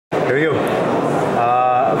Here we go.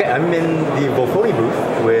 Okay, I'm in the Volfoni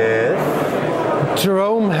booth with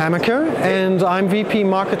Jerome Hammaker, and I'm VP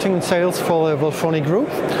Marketing and Sales for the Volfoni Group.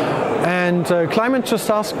 And Clement just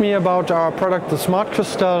asked me about our product, the Smart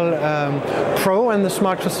Crystal Pro and the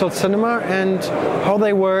Smart Crystal Cinema, and how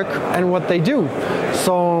they work and what they do.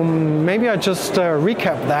 So maybe I just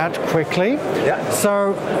recap that quickly. Yeah.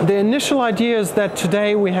 So the initial idea is that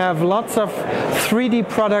today we have lots of 3D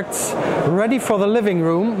products ready for the living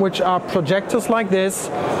room, which are projectors like this,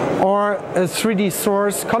 or a 3D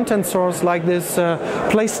source, content source like this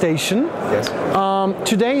PlayStation. Yes.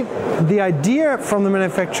 Today, the idea from the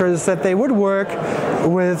manufacturer is that they would work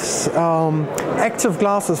with active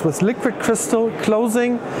glasses with liquid crystal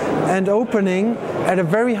closing and opening at a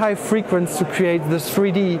very high frequency to create this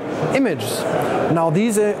 3D image. Now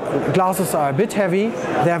these glasses are a bit heavy,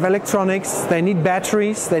 they have electronics, they need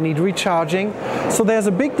batteries, they need recharging. So there's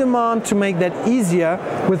a big demand to make that easier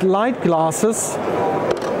with light glasses,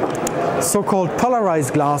 so-called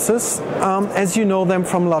polarized glasses, as you know them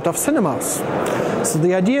from a lot of cinemas. So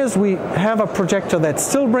the idea is we have a projector that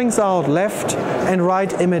still brings out left and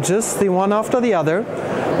right images, the one after the other,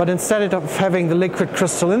 but instead of having the liquid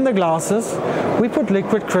crystal in the glasses, we put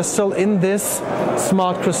liquid crystal in this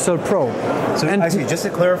Smart Crystal Pro. So and actually, just to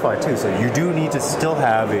clarify too, so you do need to still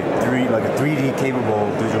have a 3D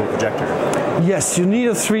capable digital projector. Yes, you need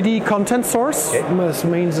a 3D content source. Okay. This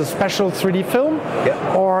means a special 3D film,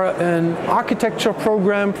 Yep. or an architecture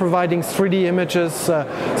program providing 3D images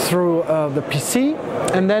through the PC,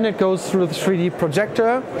 and then it goes through the 3D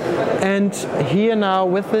projector. And here now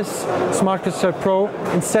with this Smart Crystal Pro,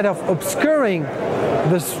 instead of obscuring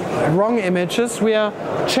this wrong images, we are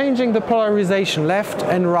changing the polarization left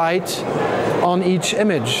and right on each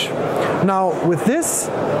image. Now with this,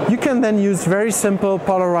 you can then use very simple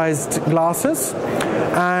polarized glasses,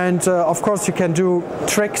 and of course you can do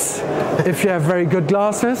tricks if you have very good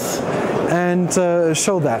glasses and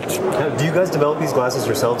show that. Do you guys develop these glasses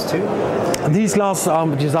yourselves too? These glasses are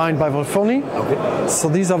designed by Volfoni. Okay. So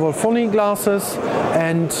these are Volfoni glasses,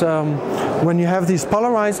 and when you have these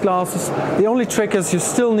polarized glasses, the only trick is you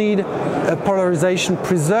still need a polarization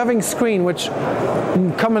preserving screen, which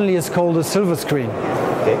commonly is called a silver screen.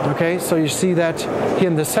 Okay, so you see that here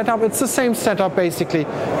in the setup. It's the same setup basically.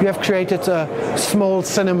 You have created a small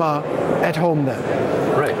cinema at home then.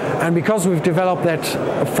 Right. And because we've developed that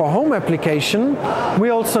for home application, we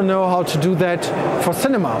also know how to do that for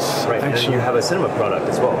cinemas. Right, and then you have a cinema product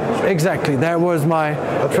as well. Exactly, that was my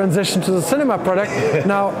transition to the cinema product.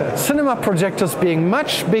 Now, cinema projectors being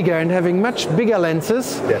much bigger and having much bigger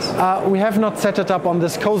lenses, Yes. We have not set it up on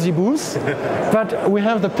this cozy booth, but we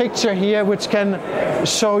have the picture here which can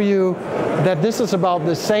show you that this is about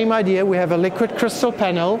the same idea. We have a liquid crystal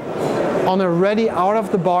panel on a ready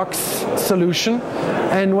out-of-the-box solution.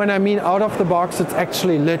 And when I mean out of the box, it's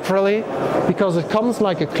actually literally, because it comes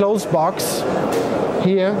like a closed box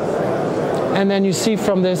here. And then you see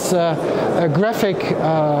from this graphic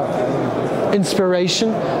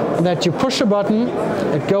inspiration that you push a button,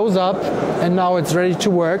 it goes up, and now it's ready to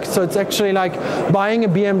work. So it's actually like buying a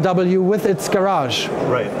BMW with its garage.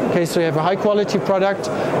 Right. Okay, so you have a high quality product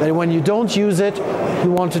that when you don't use it,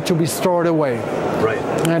 you want it to be stored away. Right.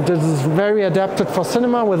 And this is very adapted for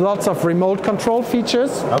cinema with lots of remote control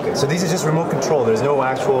features. Okay, so these are just remote control. There's no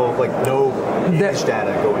actual, no image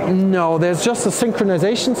data going. No, there's just a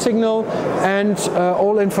synchronization signal and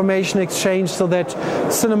all information exchange, so that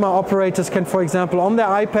cinema operators can, for example, on their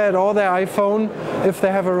iPad or their iPhone, if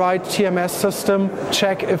they have a right TMS system,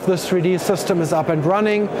 check if the 3D system is up and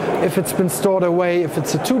running, if it's been stored away, if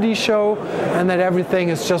it's a 2D show, and that everything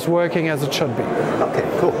is just working as it should be. Okay,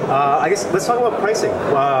 cool. I guess let's talk about pricing.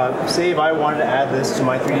 Say if I wanted to add this to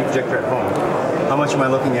my 3D projector at home, how much am I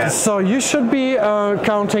looking at? So you should be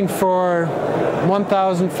counting for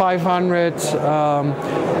 1,500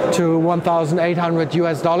 to 1,800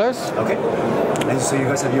 US dollars. Okay. And so you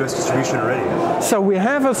guys have US distribution already? So we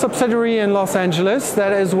have a subsidiary in Los Angeles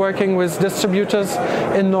that is working with distributors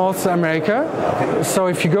in North America. Okay. So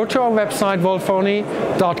if you go to our website,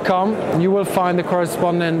 volfoni.com, you will find the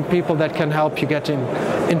correspondent people that can help you get in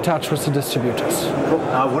touch with the distributors. Cool.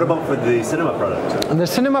 What about for the cinema product? And the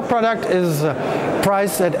cinema product is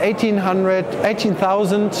priced at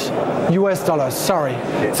 18,000 US dollars. Sorry,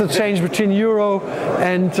 it's a change between euro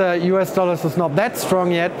and US dollars is not that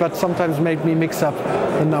strong yet, but sometimes made me mix up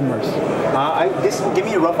the numbers. I guess give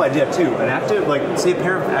me a rough idea too. An active, say a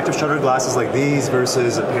pair of active shutter glasses like these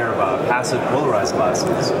versus a pair of passive polarized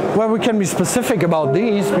glasses. Well, we can be specific about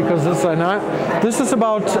these because this is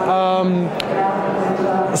about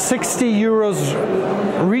 60 euros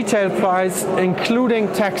retail price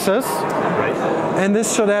including taxes. Right. And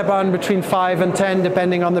this should happen between 5 and 10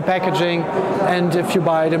 depending on the packaging and if you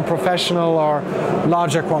buy it in professional or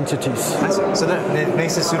larger quantities. I see. So that it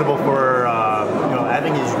makes it suitable for, I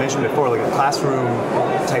think you mentioned before, like a classroom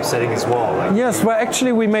type setting as well. Like yes, well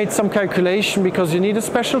actually we made some calculation because you need a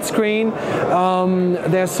special screen.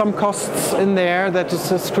 There's some costs in there that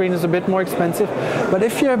the screen is a bit more expensive. But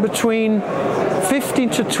if you're between 15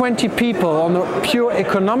 to 20 people on a pure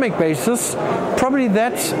economic basis, probably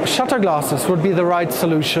that shutter glasses would be the right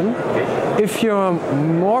solution. If you're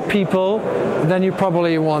more people, then you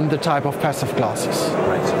probably want the type of passive glasses.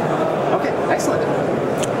 Right. Okay, excellent.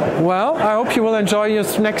 Well, I hope you will enjoy your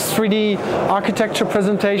next 3D architecture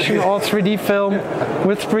presentation or 3D film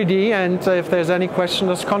with 3D, and if there's any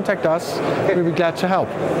questions, contact us. We'll be glad to help.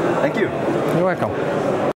 Thank you. You're welcome.